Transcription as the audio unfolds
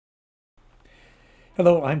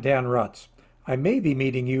Hello, I'm Dan Rutz. I may be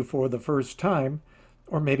meeting you for the first time,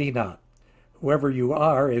 or maybe not. Whoever you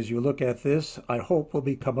are as you look at this, I hope will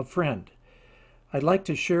become a friend. I'd like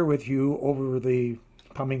to share with you over the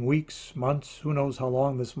coming weeks, months, who knows how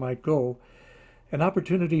long this might go, an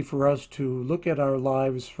opportunity for us to look at our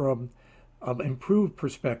lives from an improved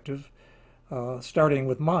perspective, starting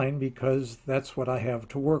with mine because that's what I have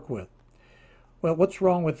to work with. Well, what's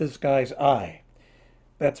wrong with this guy's eye?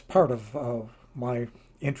 That's part of my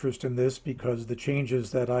interest in this because the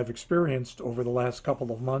changes that I've experienced over the last couple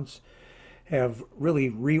of months have really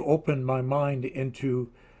reopened my mind into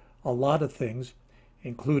a lot of things,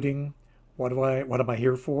 including what am I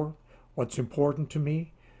here for? What's important to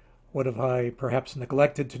me? What have I perhaps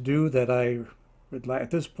neglected to do that I would at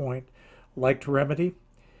this point like to remedy?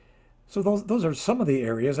 So those are some of the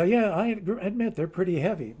areas. I admit they're pretty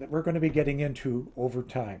heavy that we're going to be getting into over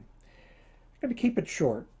time. I'm going to keep it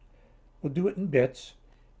short. We'll do it in bits,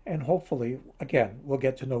 and hopefully, again, we'll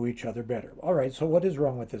get to know each other better. All right, so what is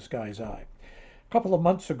wrong with this guy's eye? A couple of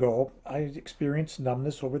months ago, I experienced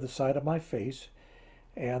numbness over the side of my face,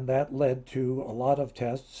 and that led to a lot of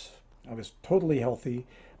tests. I was totally healthy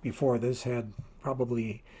before this, had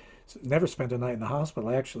probably never spent a night in the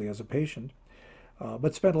hospital, actually, as a patient,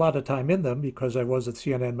 but spent a lot of time in them because I was a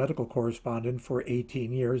CNN medical correspondent for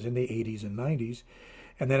 18 years in the 80s and 90s.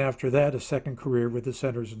 And then after that, a second career with the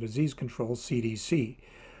Centers for Disease Control, CDC,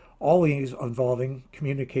 all these involving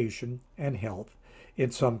communication and health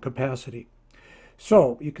in some capacity.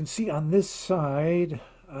 So you can see on this side,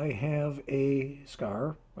 I have a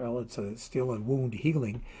scar. Well, still a wound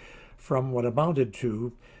healing from what amounted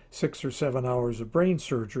to 6 or 7 hours of brain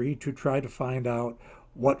surgery to try to find out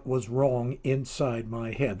what was wrong inside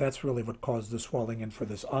my head. That's really what caused the swelling and for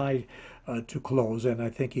this eye to close, and I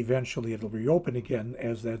think eventually it'll reopen again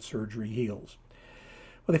as that surgery heals.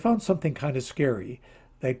 Well, they found something kind of scary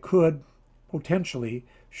that could potentially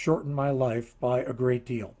shorten my life by a great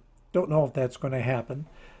deal. Don't know if that's going to happen,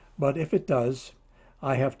 but if it does,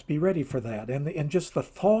 I have to be ready for that. And just the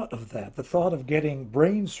thought of that, the thought of getting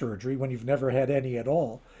brain surgery when you've never had any at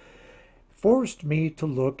all, forced me to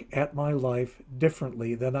look at my life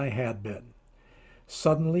differently than I had been.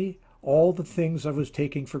 Suddenly, all the things I was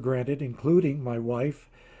taking for granted, including my wife,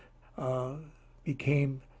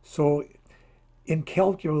 became so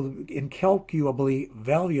incalculably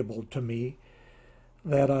valuable to me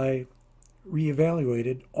that I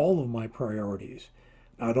reevaluated all of my priorities.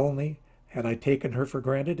 Not only had I taken her for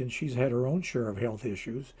granted, and she's had her own share of health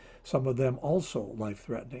issues, some of them also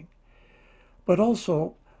life-threatening, but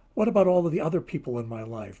also, what about all of the other people in my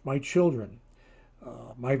life, my children,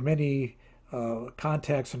 my many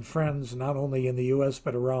contacts and friends, not only in the U.S.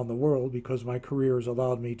 but around the world, because my career has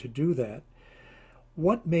allowed me to do that?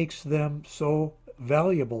 What makes them so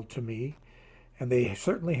valuable to me? And they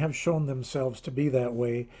certainly have shown themselves to be that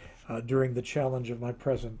way during the challenge of my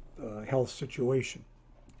present health situation.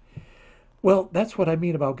 Well, that's what I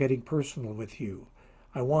mean about getting personal with you.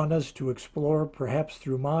 I want us to explore, perhaps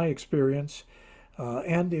through my experience,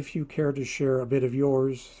 and if you care to share a bit of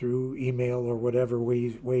yours through email or whatever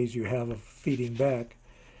ways you have of feeding back,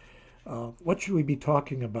 what should we be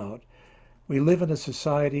talking about? We live in a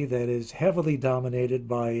society that is heavily dominated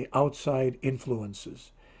by outside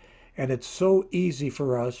influences, and it's so easy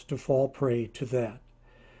for us to fall prey to that.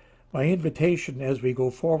 My invitation as we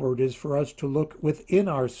go forward is for us to look within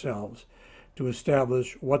ourselves to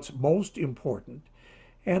establish what's most important.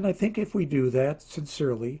 And I think if we do that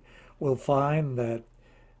sincerely, we'll find that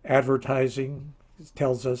advertising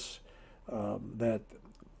tells us that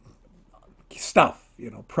stuff,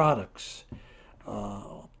 products,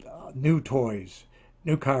 new toys,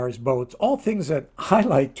 new cars, boats, all things that I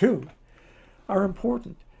like too, are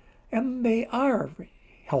important. And they are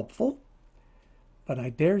helpful. But I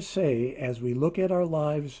dare say, as we look at our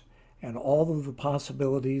lives and all of the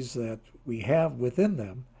possibilities that we have within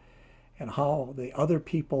them, and how the other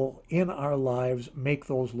people in our lives make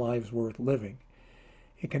those lives worth living,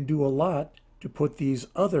 it can do a lot to put these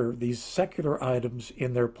secular items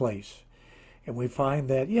in their place. And we find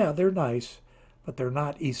that, yeah, they're nice, but they're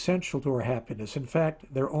not essential to our happiness. In fact,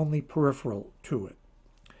 they're only peripheral to it.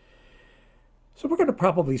 So we're going to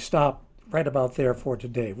probably stop right about there for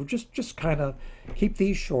today. We'll just kind of keep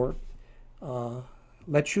these short,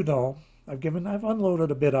 let you know. I've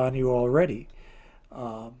unloaded a bit on you already.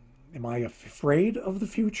 Am I afraid of the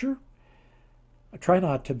future? I try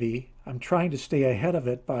not to be. I'm trying to stay ahead of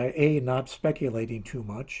it by A, not speculating too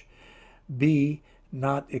much, B,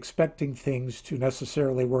 not expecting things to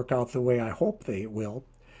necessarily work out the way I hope they will,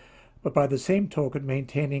 but by the same token,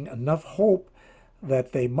 maintaining enough hope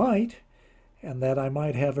that they might, and that I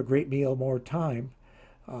might have a great deal more time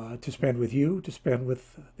to spend with you, to spend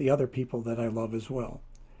with the other people that I love as well.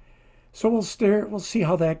 So we'll see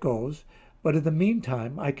how that goes. But in the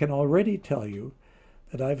meantime, I can already tell you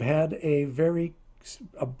that I've had a very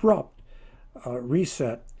abrupt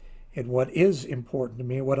reset in what is important to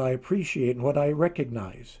me, what I appreciate, and what I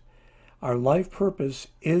recognize. Our life purpose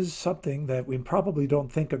is something that we probably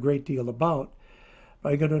don't think a great deal about.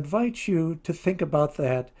 But I'm going to invite you to think about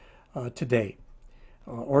that today,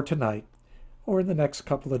 or tonight, or in the next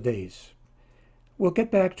couple of days. We'll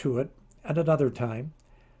get back to it at another time.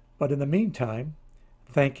 But in the meantime,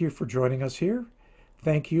 thank you for joining us here.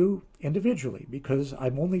 Thank you individually, because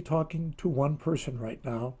I'm only talking to one person right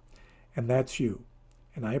now, and that's you.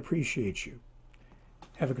 And I appreciate you.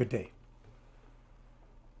 Have a good day.